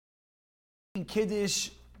Kiddush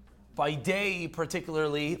by day,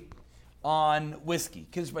 particularly on whiskey.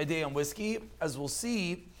 Kiddush by day on whiskey, as we'll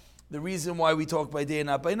see, the reason why we talk by day and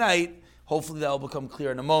not by night, hopefully that will become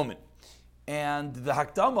clear in a moment. And the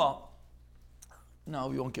Hakdama, no,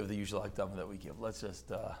 we won't give the usual Hakdama that we give. Let's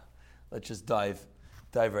just dive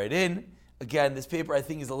right in. Again, this paper I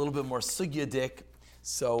think is a little bit more sugyadik,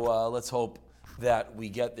 so let's hope that we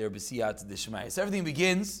get there b'siyat d'shmai. So everything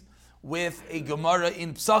begins with a Gemara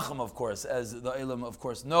in Psachim, of course, as the Ilam, of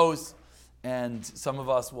course, knows. And some of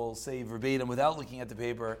us will say verbatim without looking at the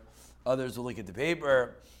paper. Others will look at the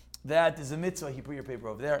paper. That is a mitzvah. You put your paper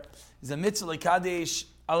over there. Is a mitzvah lekadesh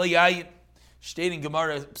alayayin. Stating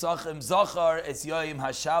Gemara Psachim Zachar es yoyim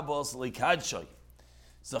hashabos lekadshoy.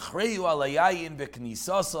 Zachreu alayayin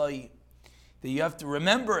beknisasai. That you have to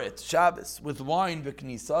remember it, Shabbos, with wine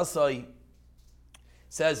beknisasai.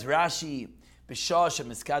 Says Rashi, B'shah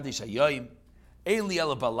shemiskadesh hayoyim, Eli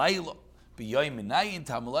ela balaylo, b'yoyim minayin,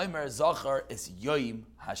 Tamulaymer zachar es yoyim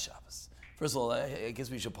hashabbos. First of all, I guess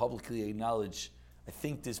we should publicly acknowledge, I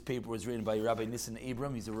think this paper was written by Rabbi Nissen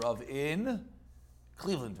Abram. He's a Rav in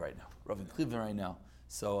Cleveland right now.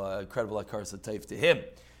 So incredible akar satayf to him.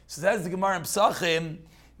 So that's the Gemara in Psachim,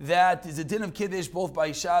 that is a din of Kiddush both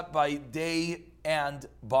by day and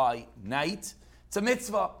by night. It's a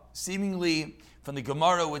mitzvah, seemingly from the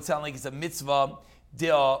Gemara would sound like it's a mitzvah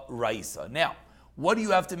de'oraisa. Now, what do you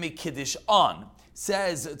have to make Kiddush on?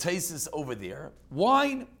 Says Taisus over there,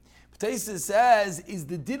 wine. Taisus says, is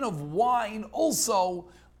the din of wine also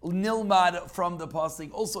nilmad from the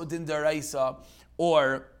pasuk, also din de'oraisa,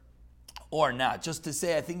 or not? Just to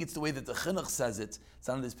say, I think it's the way that the Chinuch says it. It's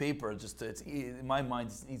on this paper. In my mind,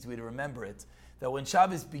 it's an easy way to remember it. That when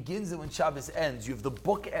Shabbos begins and when Shabbos ends, you have the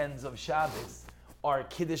bookends of Shabbos are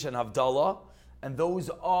Kiddush and Havdalah. And those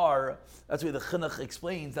are, that's what the Chinuch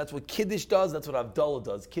explains, that's what Kiddush does, that's what Havdalah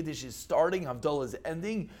does. Kiddush is starting, Havdalah is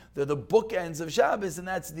ending. They're the bookends of Shabbos, and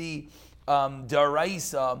that's the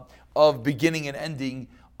daraisa of beginning and ending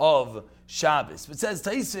of Shabbos. But it says,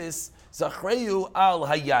 Taisus, Zachreu al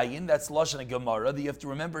hayayin, that's Lashon Gemara, that you have to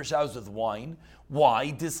remember Shabbos with wine.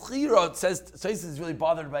 Why? Dischira, it says, Taisus is really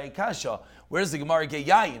bothered by Akasha. Where's the Gemara get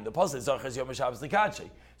yayin? The pasuk is Zachar Yom Shabbos Likache.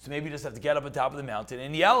 So maybe you just have to get up on top of the mountain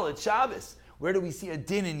and yell at Shabbos. Where do we see a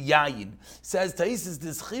din in yayin? Says Taisus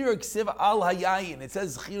dischira ksiv al hayayin. It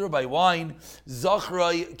says chira by wine.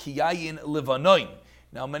 Zachroi ki yayin levanoin.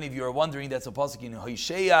 Now, many of you are wondering that's a pasuk in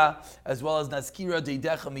Hosea, as well as Naskira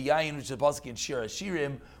deidecha miyayin, which is a pasuk in Shir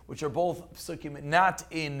Hashirim, which are both psukim not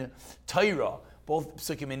in Torah, both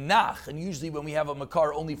psukim in Nach. And usually when we have a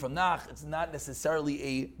makar only from Nach, it's not necessarily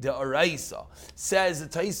a de'oraisa. Says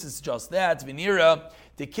Taisus just that, Vinira,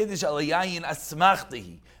 the Kiddush alayayin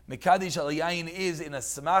asmachtahi. Mekadesh alayayin is in a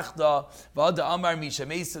smachta. V'ada amar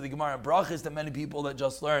mishamesa, the Gemara in Brachos that many people that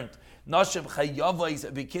just learned. Nashav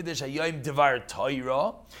chayavais b'kiddush hayoyim devar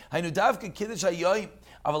Torah. Hainu davka kiddush hayoyim.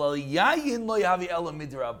 Aval alayayin lo yavi ela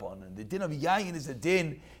midrabanan. The din of yayin is a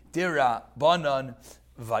din dirabanan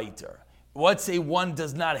viter. Let's say one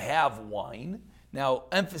does not have wine. Now,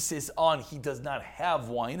 emphasis on he does not have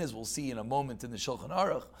wine, as we'll see in a moment in the Shulchan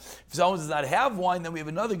Aruch. If someone does not have wine, then we have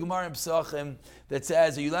another Gemara in Psachim that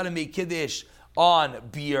says, are you allowed to make Kiddush on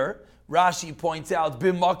beer? Rashi points out,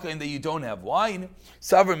 b'makayin, that you don't have wine.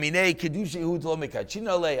 Savr minei Kiddush Yehud lo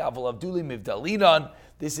mekachinale aval avduli mivdalinan.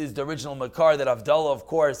 This is the original makar that Havdalah, of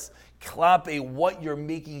course, klape, what you're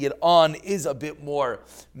making it on is a bit more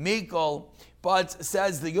mekel. But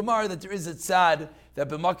says the Gemara that there is a tzad that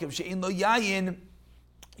b'makav she'in lo yayin,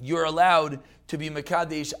 you're allowed to be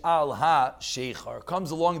mekadesh al ha sheichar.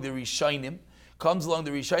 Comes along the Rishainim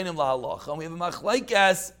lahalacha. And we have a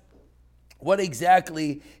machlaikas. What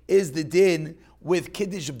exactly is the din with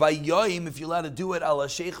Kiddush by yoyim, if you're allowed to do it al ha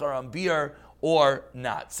sheichar on beer or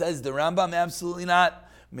not? Says the Rambam, absolutely not.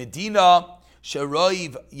 Medina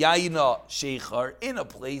Sharoiv Yayina Sheichar, in a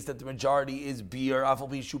place that the majority is beer, Afal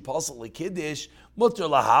Bishu Pasal Kiddush, Mutter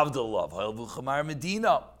Lahavdalav, Halvu Chamar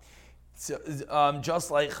Medina.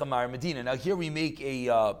 Just like Chamar Medina. Now here we make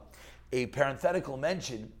a parenthetical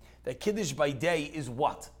mention that Kiddush by day is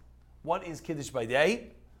what? What is Kiddush by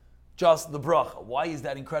day? Just the bracha. Why is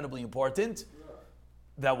that incredibly important?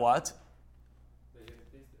 That what?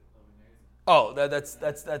 Oh,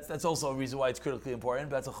 that's also a reason why it's critically important.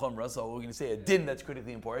 That's a chumrah, so we're going to say a din that's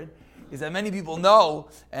critically important. Is that many people know,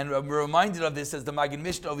 and we're reminded of this as the Magen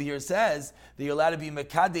Mishnah over here says, that you're allowed to be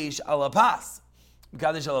mekadesh alapas.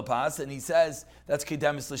 Mekadesh alapas, and he says that's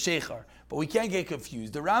kedemis l'sheichar. But we can't get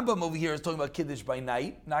confused. The Rambam over here is talking about Kiddush by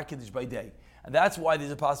night, not Kiddush by day. And that's why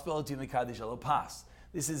there's a possibility of mekadesh alapas.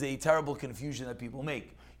 This is a terrible confusion that people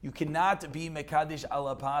make. You cannot be mekadesh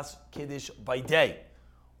alapas Kiddush by day.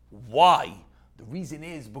 Why? The reason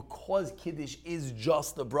is because Kiddush is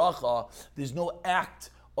just a bracha, there's no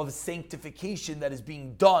act of sanctification that is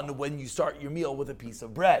being done when you start your meal with a piece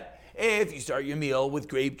of bread. If you start your meal with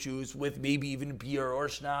grape juice, with maybe even beer or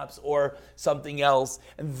schnapps or something else,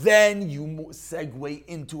 and then you segue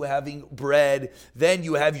into having bread, then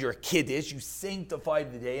you have your Kiddush, you sanctify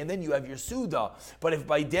the day, and then you have your Suda. But if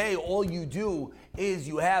by day all you do is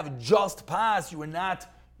you have just pas, you are not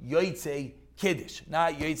Yotzei Kiddush,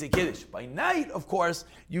 not Yotzei Kiddush. By night, of course,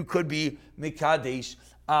 you could be Mikadesh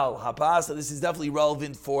al Hapas. So this is definitely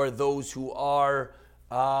relevant for those who are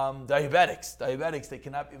diabetics. Diabetics, they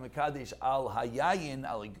cannot be Mikadesh al Hayayin,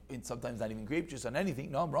 sometimes not even grape juice on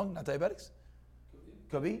anything. No, I'm wrong, not diabetics.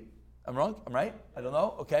 Could be. I'm wrong? I'm right? I don't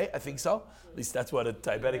know. Okay, I think so. At least that's what a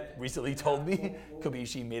diabetic recently told me. Could be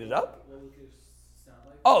she made it up.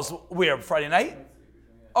 Oh, so where? Friday night?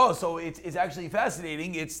 Oh, so it's actually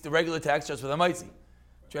fascinating. It's the regular text just with a mitzi.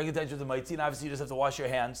 It's regular text with a mitzi, and obviously you just have to wash your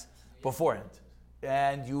hands beforehand.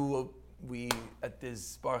 And we at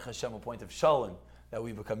this Baruch Hashem, a point of shalom, that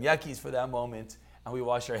we become yakis for that moment, and we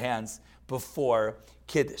wash our hands before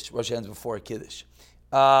Kiddush. Wash your hands before Kiddush.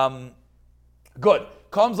 Good.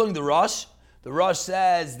 Comes along the Rosh. The Rosh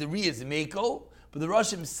says the Ri is Mekel, but the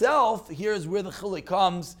Rosh himself, here's where the chiluk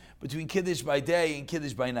comes between Kiddush by day and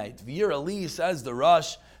Kiddush by night. V'yir Ali says the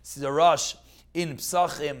Rosh in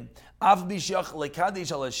Psachim, Av b'shach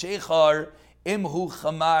lekadesh al shechar imhu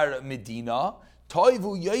chamar medina,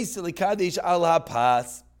 toivu yoyse lekadesh al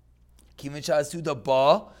hapas, kivin shasuda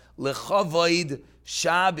ba lechavod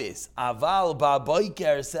Shabbos. Aval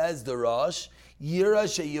ba'boiker says the Rosh, yira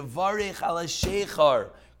sheyivarech al shechar,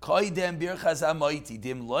 koidem birchas ha'moiti,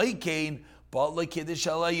 dim loikein, but like Kiddush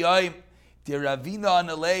alayim, the Ravina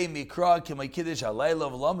analei mikra k'may Kiddush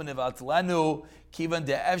alayla v'lomin evatlanu kivan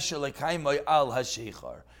de'efshel l'kaimay al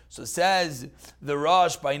hasheichar. So says the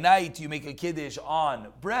Rosh, by night you make a Kiddush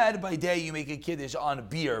on bread, by day you make a Kiddush on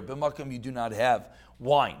beer. B'makam you do not have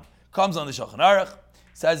wine. Comes on the Shulchan Aruch,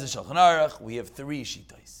 says the Shulchan Aruch, we have three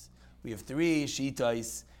shitais.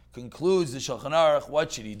 Concludes the Shulchan Aruch,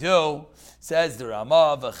 what should he do? Says the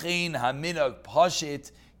Ramah, v'chein haminag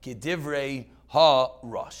pashit Kedivrei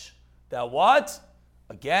ha-Rosh. That what?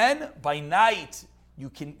 Again, by night you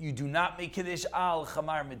do not make Kiddush al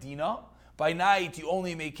Chamar Medina. By night you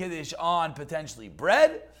only make Kiddush on potentially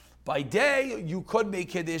bread. By day you could make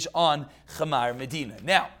Kiddush on Chamar Medina.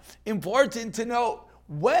 Now, important to note,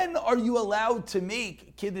 when are you allowed to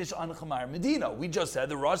make Kiddush on Chamar Medina? We just said,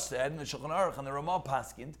 the Rosh said, and the Shulchan Aruch and the Ramah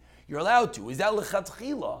paskind, you're allowed to. Is that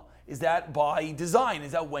lechatchila? Is that by design?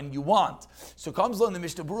 Is that when you want? So comes along the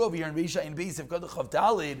Mishnah Berurah over here in Reisha in Beis of Chav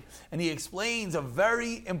Dalid, and he explains a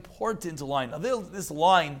very important line. Now this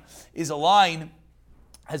line is a line,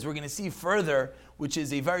 as we're going to see further, which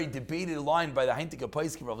is a very debated line by the Heintika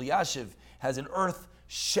Paiskim. Rav Yashiv has an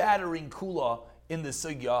earth-shattering kula in the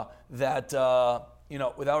sugya that,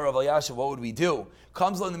 without Rav Yashiv, what would we do?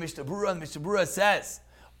 Comes along the Mishnah Berurah, and the Mishnah Berurah says,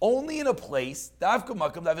 only in a place, Davka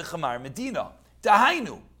Makam Davik Chamar Medina.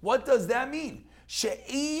 Dahainu. What does that mean?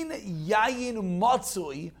 She'ein yayin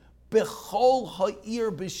matzui bechol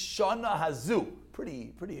ha'ir b'shana hazu.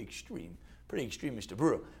 Pretty extreme. Pretty extreme, Mr.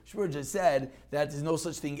 Berurah. Shmuel just said that there's no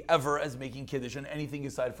such thing ever as making Kiddush on anything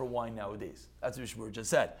aside for wine nowadays. That's what Shmuel just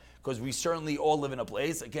said. Because we certainly all live in a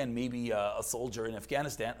place, again, maybe a soldier in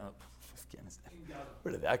Afghanistan. Afghanistan.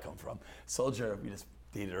 Where did that come from? Soldier, we just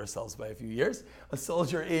dated ourselves by a few years. A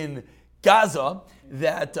soldier in Gaza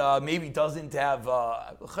that maybe doesn't have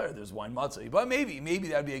there's wine matzah, but maybe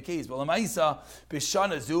that'd be a case. But lamaisa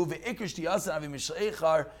b'shana zu ve'ikrish tiyasan avi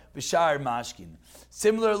mishleichar b'shar mashkin.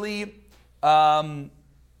 Similarly, so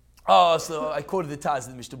I quoted the Taz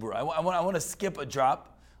in the Mishnah Berurah. I want to skip a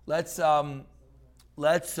drop. Let's go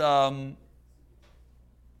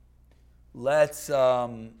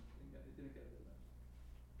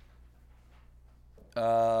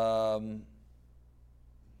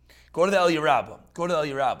to the El Yerabah.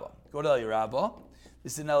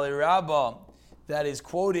 This is an El Yerabah that is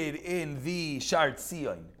quoted in the Shar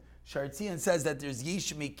Tzion. Shar Tzion says that there's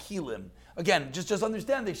Yesh Mekilim. Again, just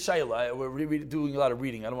understand the Shaila. We're doing a lot of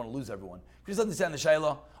reading. I don't want to lose everyone. Just understand the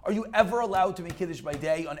Shaila. Are you ever allowed to make Kiddush by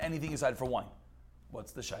day on anything aside for wine?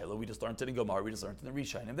 What's the Shaila? We just learned it in Gomar. We just learned it in the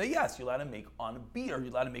Rishayim. That yes, you're allowed to make on beer. You're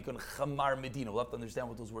allowed to make on Chamar Medina. We'll have to understand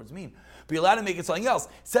what those words mean. But you're allowed to make it something else.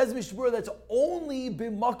 Says Mishmur that's only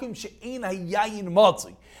b'makom she'ein hayayin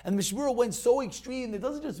matzui. And Mishmur went so extreme. It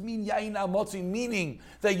doesn't just mean yayin matzui, meaning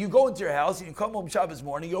that you go into your house and you come home Shabbos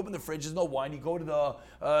morning, you open the fridge, there's no wine. You go to the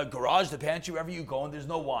garage, the pantry, wherever you go, and there's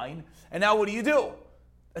no wine. And now what do?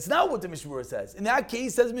 That's not what the Mishnah Berurah says. In that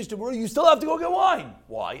case, says Mishnah Berurah, you still have to go get wine.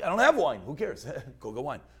 Why? I don't have wine. Who cares? Go get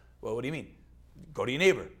wine. Well, what do you mean? Go to your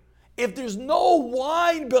neighbor. If there's no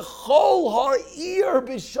wine, b'chol ha'ir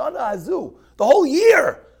b'shana hazu, the whole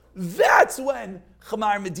year, that's when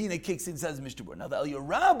Chamar Medina kicks in, says Mishnah Berurah. Now the Eliyah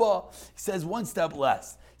Rabbah says one step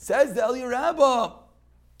less. Says the Eliyah Rabbah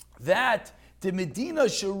that the Medina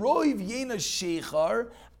sheroiv yena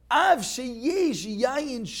shechar av sheyesh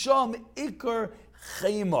yayin sham ikar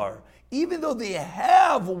chemar. Even though they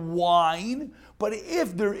have wine, but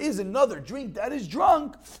if there is another drink that is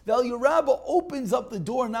drunk, the Eliyah Rabbah opens up the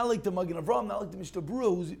door, not like the Magen Avraham, not like the Mishnah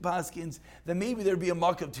Berurah, who's paskins, that maybe there'd be a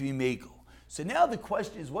makav to be mekel. So now the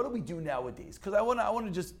question is, what do we do nowadays? Because I want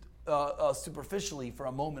to just superficially for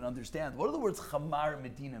a moment understand, what do the words Chamar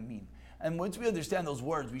Medina mean? And once we understand those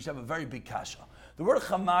words, we should have a very big kasha. The word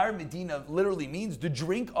Chamar Medina literally means the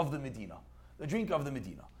drink of the Medina. The drink of the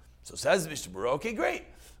Medina. So says Mishnah Berurah, okay, great.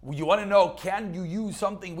 You want to know, can you use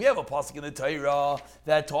something? We have a pasuk in the Torah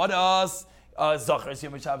that taught us Zachar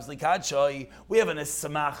Yom Shabbos Likadshai. We have an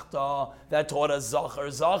Esamachta that taught us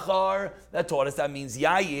Zachar. That taught us that means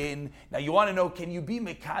Yayin. Now you want to know, can you be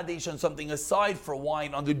Mekadesh on something aside for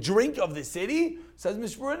wine on the drink of the city? Says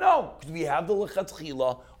Mishnah Berurah, no, because we have the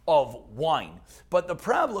Lechatchila of wine. But the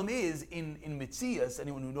problem is, in Mitzias,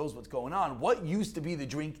 anyone who knows what's going on, what used to be the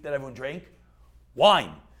drink that everyone drank?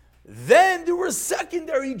 Wine. Then there were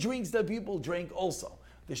secondary drinks that people drank also.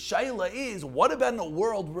 The shaila is, what about in a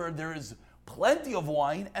world where there is plenty of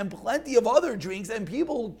wine and plenty of other drinks and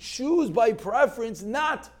people choose by preference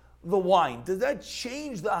not the wine? Does that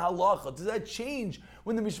change the halacha? Does that change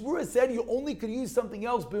when the Mishnah Berurah said you only could use something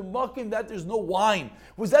else b'makim that there's no wine?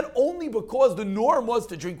 Was that only because the norm was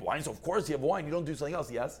to drink wine? So of course you have wine, you don't do something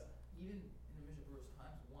else, yes? Even in the Mishnah Berurah's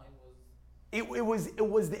time, wine was... It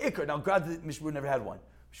was the ikar. Now granted, Mishnah Berurah never had wine.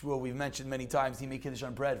 Sure, we've mentioned many times he made Kiddush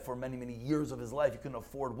on bread for many, many years of his life. He couldn't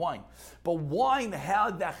afford wine. But wine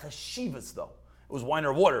had that chashivas though. It was wine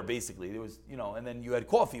or water, basically. There was, and then you had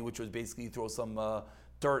coffee, which was basically you throw some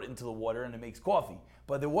dirt into the water and it makes coffee.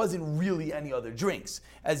 But there wasn't really any other drinks.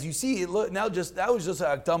 As you see, that was just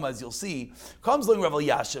an akdama, as you'll see. Comes along Rav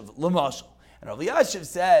Elyashiv, Lamashal. And Rav Elyashiv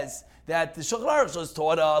says that the Shulchan Aruch has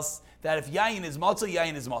taught us that if yayin is matzah,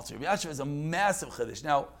 yayin is matzah. Rav Elyashiv is a massive chiddush.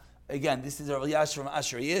 Now, again, this is Rav Elyashiv from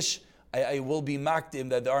Asher Ish. I will be makdim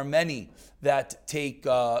that there are many that take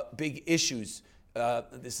big issues.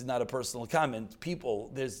 This is not a personal comment.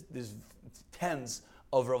 People, there's tens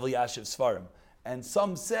of Rav Elyashiv Svarim. And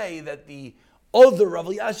some say that the other Rav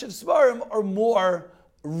Elyashiv Svarim are more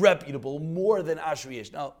reputable, more than Asher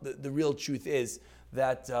Ish. Now, the real truth is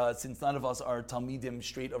that since none of us are Talmidim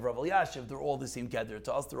straight of Rav Elyashiv, they're all the same gather.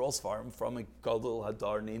 To us, they're all Sfarim from a Gadol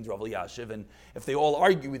Hadar named Rav Elyashiv. And if they all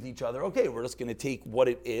argue with each other, okay, we're just going to take what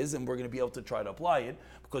it is and we're going to be able to try to apply it,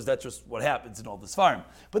 because that's just what happens in all the Sfarim.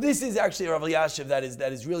 But this is actually a Rav Elyashiv that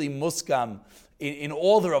is really muskam in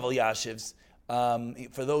all the Rav Elyashivs.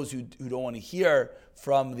 For those who don't want to hear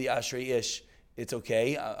from the Ashrei Ish, it's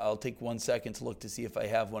okay. I'll take 1 second to look to see if I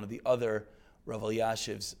have one of the other Rav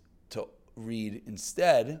Elyashivs to read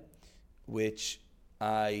instead, which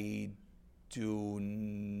I do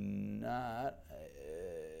not.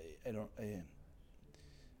 I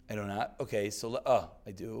do not. Okay, so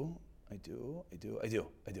I do. Right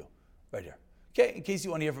here. Okay, in case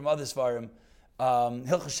you want to hear from other Svarim,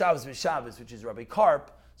 Hilchos Shabbos v'Shabbos, which is Rabbi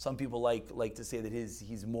Karp. Some people like to say that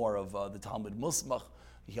he's more of the Talmud Musmach.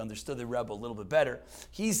 He understood the Rebbe a little bit better.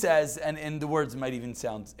 He says, and the words might even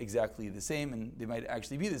sound exactly the same, and they might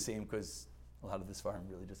actually be the same, because a lot of this farm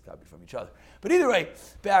really just copied from each other. But either way,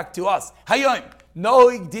 back to us. Hayom,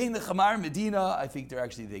 noig din chamar Medina. I think they're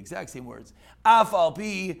actually the exact same words. Af al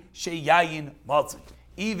pi she yayin matzi.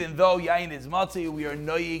 Even though yayin is matzi, we are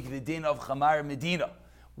noig the din of chamar Medina.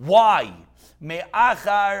 Why?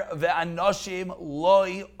 Me'achar ve'anoshim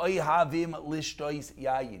loy oihavim lishtois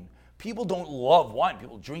yayin. People don't love wine.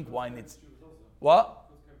 People drink wine. It's what?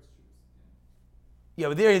 Yeah,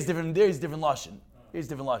 but there is different lashon. Here's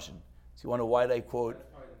different lashon. So you wonder why did I quote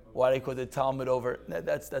the Talmud over?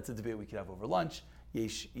 That's a debate we could have over lunch.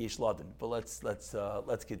 Yesh ladin. But let's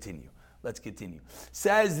continue.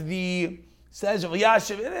 Says Rav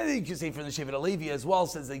Elyashiv, and then you can say from the Shevet Levi as well.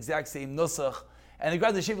 Says the exact same nusach. And the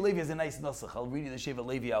Shevet Levi has a nice nusach. I'll read you the Shevet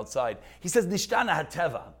Levi outside. He says nishtana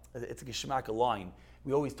hateva. It's like a shemaka line.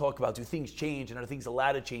 We always talk about, do things change and are things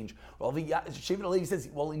allowed to change? Well, Shevet Levi says,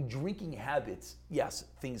 well, in drinking habits, yes,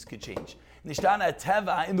 things could change. Nishtana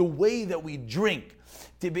teva, in the way that we drink.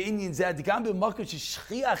 It's a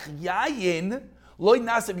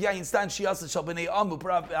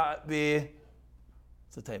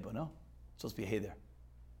typo, no? It's supposed to be a hey there.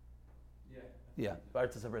 Yeah,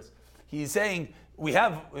 Bartas Abris. He's saying you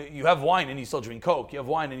have wine and you still drink Coke. You have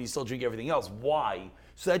wine and you still drink everything else. Why?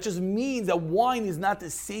 So that just means that wine is not the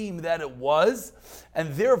same that it was,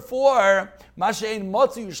 and therefore, Mashain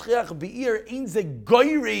Matzu Yishchiach Be'ir ain't the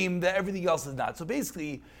goyrim that everything else is not. So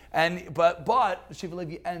basically, but Shiva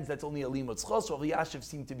Levi ends that's only a limud tzchos. Rav Yashiv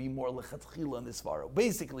seemed to be more lechatchila in this svara.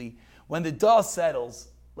 Basically, when the dust settles,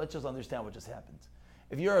 let's just understand what just happened.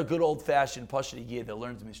 If you're a good old-fashioned Pashut Yid that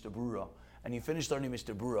learns Mishnah Berurah, and you finish learning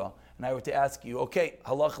Mishnah Berurah, and I were to ask you, okay,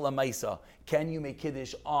 halach lamaisa, can you make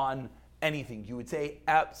Kiddush on anything? You would say,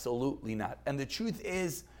 absolutely not. And the truth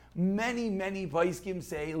is, many Paiskim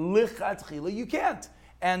say, lichatchila, you can't.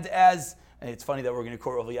 And it's funny that we're going to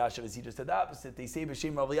quote Rav Yashiv as he just said the opposite. They say,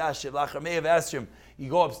 B'Shem Rav Yashiv, Lachar Me'av Astrim, you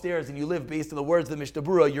go upstairs and you live based on the words of the Mishnah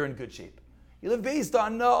Berurah, you're in good shape. You live based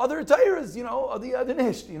on other Torahs, the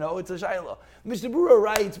Nisht, it's a Shaila. Mishnah Berurah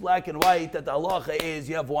writes black and white that the halacha is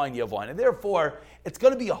you have wine. And therefore, it's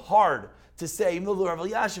going to be hard to say, even though the Rav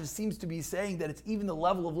Yashiv seems to be saying that it's even the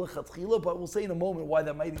level of lechatchila, but we'll say in a moment why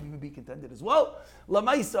that might even be contended as well.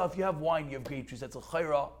 Lamaisa, if you have wine, you have grape juice, that's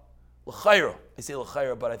l'chayra. L'chayra. I say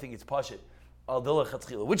l'chayra, but I think it's pashit.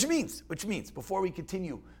 Which means, before we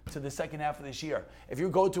continue to the second half of this year, if you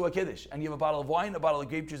go to a Kiddush and you have a bottle of wine, a bottle of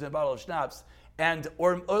grape juice, and a bottle of schnapps,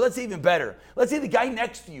 or let's say even better, let's say the guy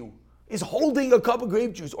next to you is holding a cup of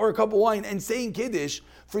grape juice or a cup of wine and saying Kiddush,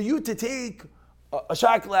 for you to take a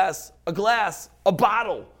shot glass, a glass, a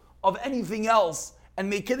bottle of anything else and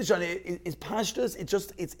make Kiddush on it is pashtus.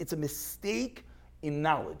 It's a mistake in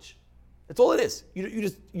knowledge. That's all it is.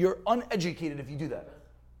 You're uneducated if you do that.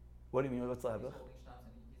 What do you mean? What's that?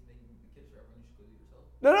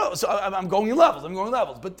 No. So I'm going in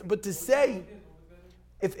levels. But to say,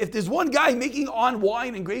 if there's one guy making on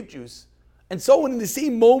wine and grape juice, and someone in the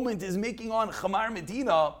same moment is making on chamar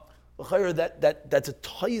medina, that's a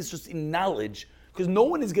tayis just in knowledge. Because no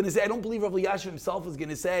one is going to say, I don't believe Rav Yashiv himself is going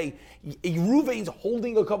to say, Ruvain's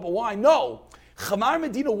holding a cup of wine. No. Chamar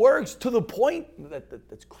Medina works to the point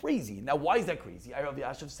that's crazy. Now, why is that crazy? Rav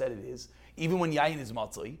Yashiv said it is, even when yayin is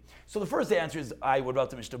matzli. So the first answer is, what about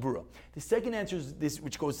the Mishnah Berurah? The second answer is this,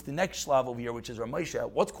 which goes to the next shlav over here, which is Ramesha.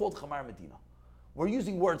 What's called Chamar Medina? We're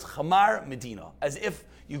using words Chamar Medina, as if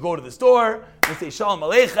you go to the store, and say, Shalom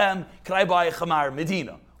Aleichem, can I buy Chamar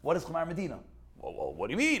Medina? What is Chamar Medina? Well, what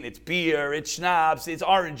do you mean? It's beer, it's schnapps, it's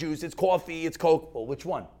orange juice, it's coffee, it's Coke. Well, which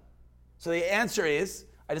one? So the answer is,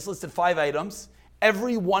 I just listed 5 items.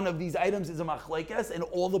 Every one of these items is a machlekes, and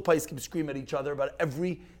all the paiskim scream at each other about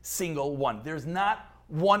every single one. There's not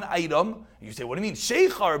one item. You say, what do you mean?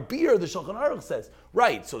 Sheikhar, beer, the Shulchan Aruch says.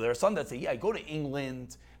 Right, so there are some that say, I go to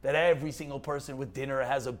England, that every single person with dinner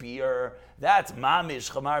has a beer. That's mamish,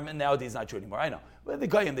 chamar. Nowadays it's not true anymore, I know. But the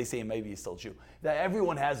Goyim, they say maybe it's still true. That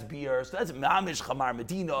everyone has beer, so that's mamish, chamar,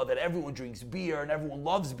 medina, that everyone drinks beer and everyone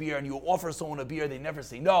loves beer, and you offer someone a beer, they never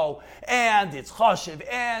say no. And it's chashiv,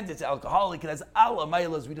 and it's alcoholic, and has Allah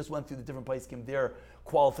mailas. We just went through the different paiskim, their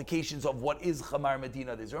qualifications of what is chamar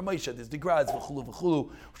medina. There's Ramesha, there's the Graz, v'chulu,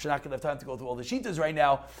 which we're not going to have time to go through all the shitas right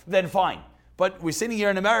now. Then fine. But we're sitting here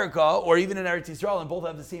in America, or even in Eretz Yisrael, and both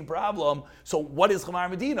have the same problem. So what is Chamar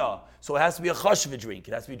Medina? So it has to be a chashva drink.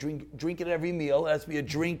 It has to be drink at every meal. It has to be a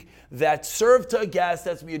drink that's served to a guest.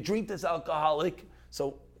 It has to be a drink that's alcoholic.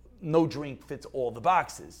 So no drink fits all the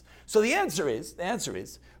boxes. So the answer is,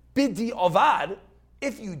 bidi avad,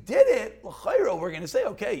 if you did it, l'chayro, we're going to say,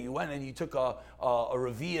 okay, you went and you took a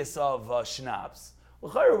revius of schnapps.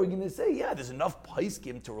 We're going to say, there's enough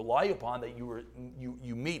paiskim to rely upon that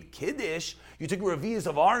you made kiddush. You took a revius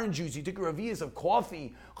of orange juice. You took a revius of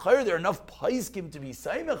coffee. There are enough paiskim to be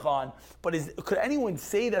saimech on. But could anyone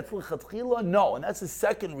say that's l'chatchila? No, and that's the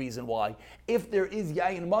second reason why. If there is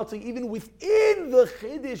yayin matzah, even within the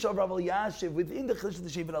chiddush of Rav Yashiv, within the chiddush of the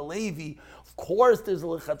Shevet HaLevi, of course there's a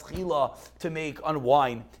l'chatchila to make on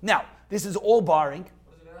wine. Now, this is all barring.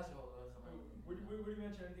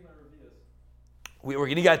 We're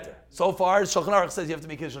going to get there. So far, Shulchan Aruch says you have to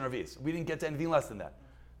make Kiddush on Revius. We didn't get to anything less than that.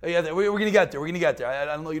 We're going to get there. I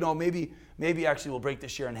don't know. Maybe actually we'll break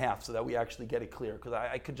this year in half so that we actually get it clear. Because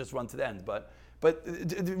I could just run to the end. But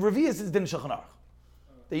the Revius is din Shulchan Aruch.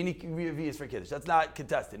 The unique Revius for Kiddush. That's not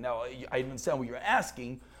contested. Now I understand what you're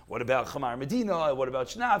asking. What about Chamar Medina? What about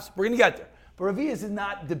Schnapps? We're going to get there. But Revius is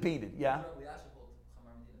not debated. Yeah.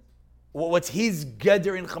 Well, what's his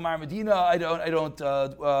geder in Chamar Medina? I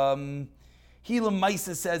don't. Hila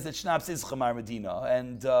Maisa says that Schnapps is Chamar Medina,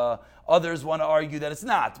 and others want to argue that it's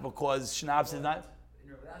not, because Schnapps is not.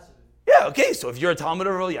 Yeah, okay, so if you're a Talmud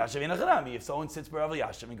of Rav Yashiv in Acharami, if someone sits by Rav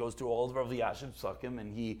Yashiv and goes through all of Rav Yashiv's psukim,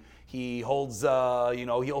 and he holds,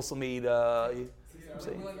 he also made,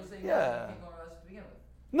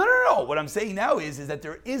 No. What I'm saying now is that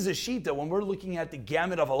there is a shita when we're looking at the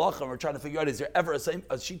gamut of halacha and we're trying to figure out is there ever a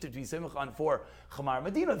shita to be semich on for Chamar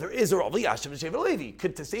Medina? There is a Rav Yashav and Shevet Levi.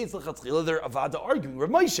 Could to say it's l'chatzchila they're avada arguing. Rav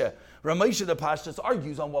Moshe the Pashtus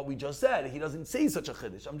argues on what we just said. He doesn't say such a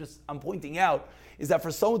chiddush. I'm pointing out is that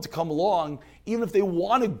for someone to come along, even if they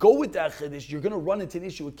want to go with that chiddush, you're going to run into an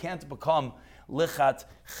issue. It can't become lichat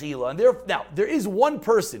chila. And there is one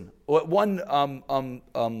person, whatever.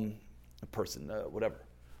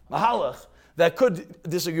 Mahalach, that could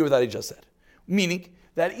disagree with what I just said. Meaning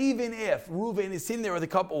that even if Reuven is sitting there with a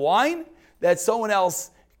cup of wine, that someone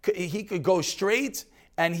else, he could go straight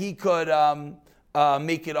and he could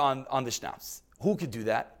make it on the schnapps. Who could do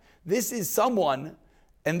that? This is someone,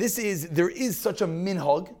 and there is such a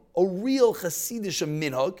minhag, a real Hasidish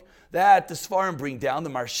minhag, that the Sfarim bring down, the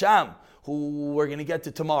Marsham, who we're going to get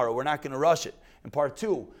to tomorrow. We're not going to rush it. In part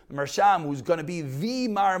 2, the Marsham, who's going to be the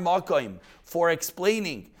Mar Makoim for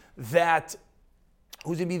explaining that,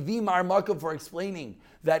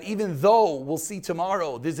 even though we'll see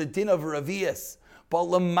tomorrow there's a din of Ravias, but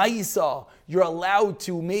Lamaisa, you're allowed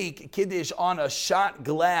to make Kiddush on a shot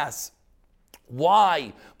glass.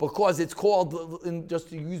 Why? Because it's called, just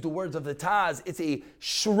to use the words of the Taz, it's a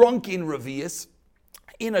shrunken Ravias.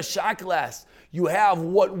 In a shot glass, you have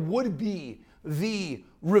what would be the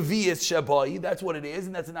Revius Shabai, that's what it is,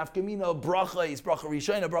 and that's an Afkamina bracha, is bracha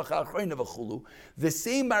Rishayna, bracha Achrayna v'chulu. The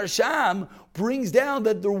same Marsham brings down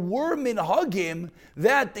that there were minhagim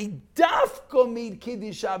that they dafka made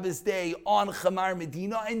Kiddush Shabbos day on Chamar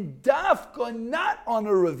Medina and dafka not on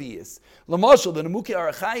a Revius. Lamashal, the Nemuki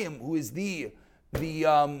Arachayim, who is the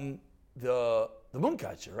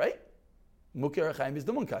Munkatcher, right? Nemuki Arachayim is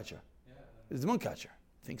the Munkatcher. Yeah. Is the Munkatcher.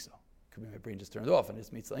 I think so. Could be my brain just turned off and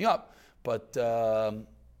it's made something up. But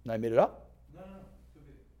I made it up? No. Could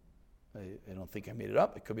be. I don't think I made it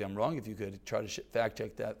up. It could be I'm wrong. If you could try to fact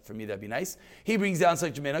check that for me, that'd be nice. He brings down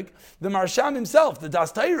such a minhag. The Marsham himself, the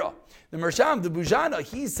Das Taira, the Marsham, the Bujana,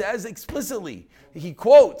 he says explicitly, he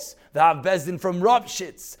quotes the Avbezdin from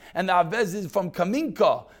Ropshitz and the Avbezdin from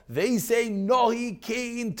Kaminka. They say, Nohi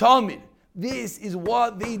Kein Tamid. This is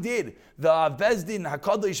what they did. The Bezdin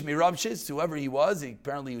Hakadosh Mirabshis, whoever he was,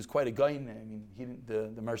 apparently he was quite a guy. I mean,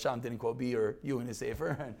 the Marsham didn't quote me or you in his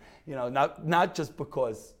sefer, and not just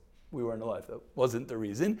because we weren't alive. That wasn't the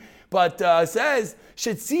reason. But says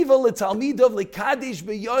Shetziva leTalmidav leKadesh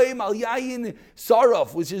beYoim al Yayin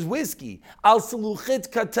Saraf, which is whiskey, al Saluchit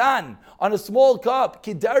Katan, on a small cup,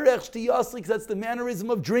 Kidarech Shtiyaslik. That's the mannerism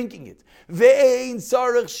of drinking it. Ve'ein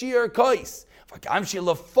Sarach Shir Kais.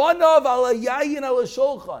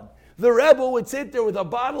 The Rebbe would sit there with a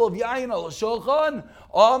bottle of yayin al shulchan.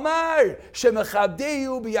 Omar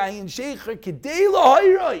shemechabdeu b'yayin shecher kedei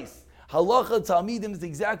lahayros. Halacha talmidim is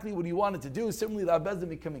exactly what he wanted to do. Similarly, the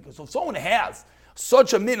Bezdin Kamika. So if someone has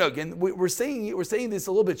such a minhag, and we're saying this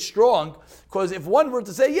a little bit strong, because if one were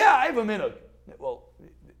to say, "Yeah, I have a minhag," well,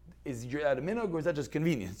 is that a minhag or is that just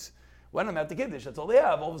convenience? When I'm at the Kiddush, that's all they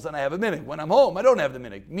have. All of a sudden I have a minhag. When I'm home, I don't have the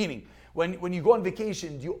minhag. Meaning, when you go on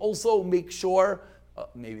vacation, do you also make sure,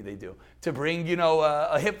 maybe they do, to bring,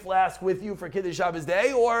 a hip flask with you for Kiddush Shabbos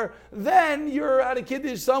day? Or then you're at a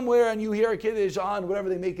Kiddush somewhere and you hear a Kiddush on whatever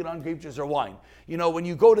they make it on, grape juice or wine. When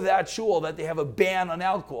you go to that shul that they have a ban on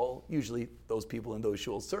alcohol, usually those people in those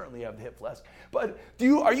shuls certainly have the hip flask. But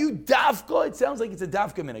are you dafka? It sounds like it's a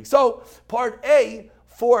dafka minhag. So, part A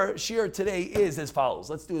for Shir today is as follows.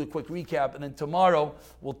 Let's do a quick recap, and then tomorrow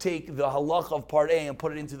we'll take the halach of part A and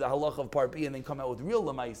put it into the halach of part B and then come out with real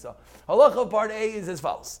lamaisa. Halach of part A is as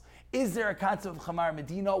follows. Is there a concept of Chamar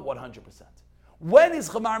Medina? 100%. When is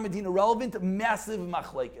Chamar Medina relevant? Massive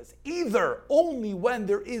machlekes. Either only when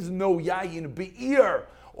there is no yayin be'ir,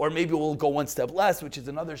 or maybe we'll go one step less, which is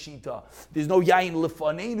another shita. There's no yayin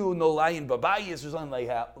lefanenu, no yayin babayis, or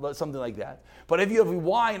something like that. But if you have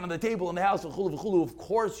wine on the table in the house, of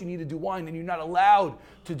course you need to do wine, and you're not allowed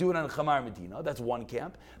to do it on Chamar Medina. That's one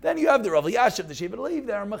camp. Then you have the Rav Yashav, the Shevet Levi,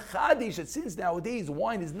 that are machadish, that since nowadays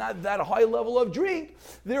wine is not that high level of drink,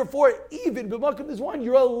 therefore even b'makom this wine,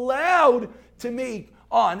 you're allowed to make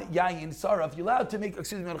on yayin saraf. You're allowed to make, on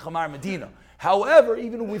Chamar Medina. However,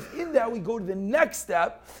 even within that, we go to the next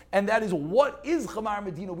step, and that is what is Chamar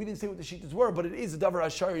Medina. We didn't say what the shittas were, but it is a davar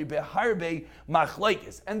ashari beharbe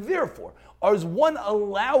machlekes. And therefore, is one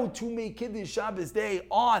allowed to make Kiddush Shabbos day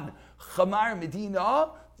on Chamar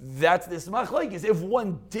Medina? That's this machlekes. If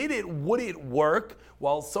one did it, would it work?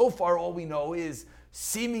 Well, so far all we know is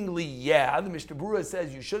seemingly, yeah. The Mishnah Berurah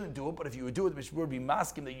says you shouldn't do it, but if you would do it, the Mishnah Berurah would be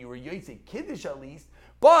masking that you were yotzei Kiddush at least.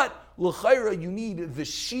 But l'chayra, you need the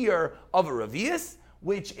shear of a Revius.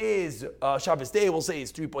 which is Shabbos day, we'll say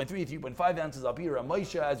it's 3.3, 3.5 ounces up here.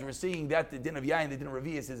 Moshe, as we're seeing that the din of Yain, the din of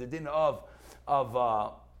Revius is a din of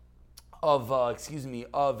a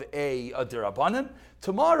Derabanan.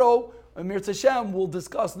 Tomorrow, Mir Hashem will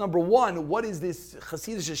discuss number one, what is this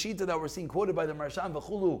Hasidic Shashita that we're seeing quoted by the Marshan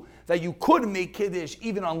V'chulu, that you could make Kiddush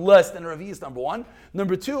even on less than a Revius, number one.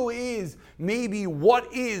 Number two is maybe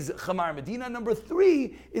what is Chamar Medina. Number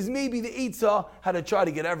three is maybe the Eitzah, how to try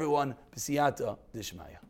to get everyone B'siyata Dishmaya.